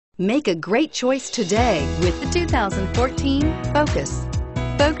Make a great choice today with the 2014 Focus.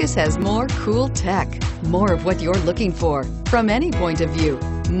 Focus has more cool tech, more of what you're looking for from any point of view,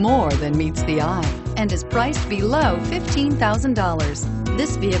 more than meets the eye, and is priced below $15,000.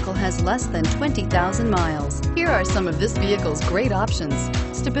 This vehicle has less than 20,000 miles. Here are some of this vehicle's great options: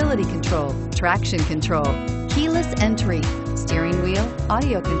 stability control, traction control, keyless entry, steering wheel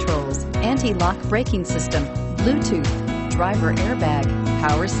audio controls, anti-lock braking system, Bluetooth, driver airbag,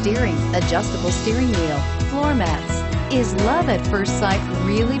 power steering, adjustable steering wheel, floor mats. Is love at first sight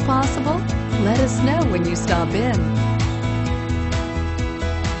really possible? Let us know when you stop in.